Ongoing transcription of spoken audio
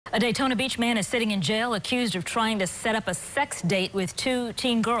A Daytona Beach man is sitting in jail accused of trying to set up a sex date with two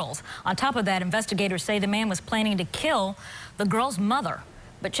teen girls. On top of that, investigators say the man was planning to kill the girl's mother.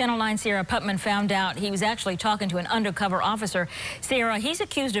 But Channel 9 Sierra Putman found out he was actually talking to an undercover officer. Sierra, he's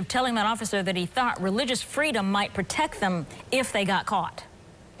accused of telling that officer that he thought religious freedom might protect them if they got caught.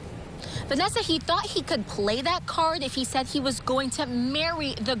 Vanessa, he thought he could play that card if he said he was going to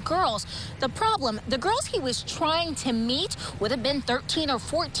marry the girls. The problem, the girls he was trying to meet would have been 13 or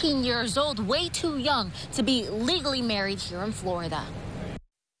 14 years old, way too young to be legally married here in Florida.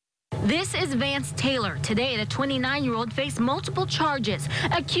 This is Vance Taylor. Today, the 29-year-old faced multiple charges,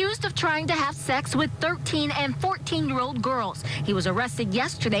 accused of trying to have sex with 13 and 14-year-old girls. He was arrested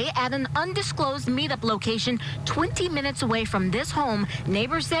yesterday at an undisclosed meetup location 20 minutes away from this home.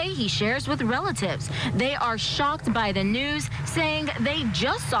 Neighbors say he shares with relatives. They are shocked by the news, saying they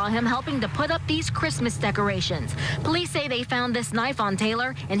just saw him helping to put up these Christmas decorations. Police say they found this knife on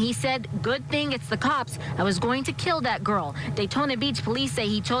Taylor, and he said, "Good thing it's the cops. I was going to kill that girl." Daytona Beach police say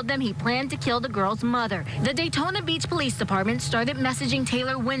he told them he planned to kill the girl's mother. The Daytona Beach Police Department started messaging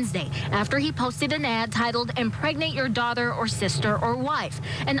Taylor Wednesday after he posted an ad titled "Impregnate Your Daughter or Sister or Wife."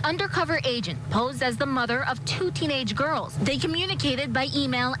 An undercover agent posed as the mother of two teenage girls. They communicated by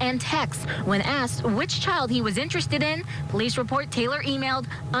email and text. When asked which child he was interested in, police report Taylor emailed,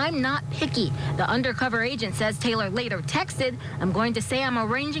 "I'm not picky." The undercover agent says Taylor later texted, "I'm going to say I'm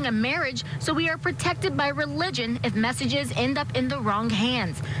arranging a marriage so we are protected by religion if messages end up in the wrong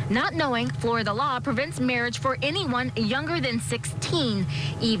hands." Not knowing Florida law prevents marriage for anyone younger than 16,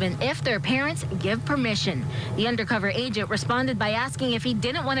 even if their parents give permission. The undercover agent responded by asking if he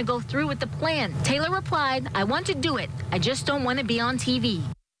didn't want to go through with the plan. Taylor replied, "I want to do it. I just don't want to be on TV."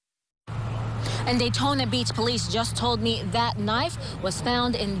 And Daytona Beach police just told me that knife was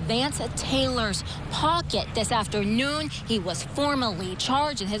found in Vance Taylor's pocket this afternoon. He was formally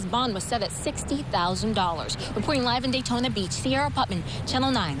charged and his bond was set at $60,000. Reporting live in Daytona Beach, Sierra Putman,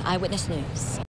 Channel 9 Eyewitness News.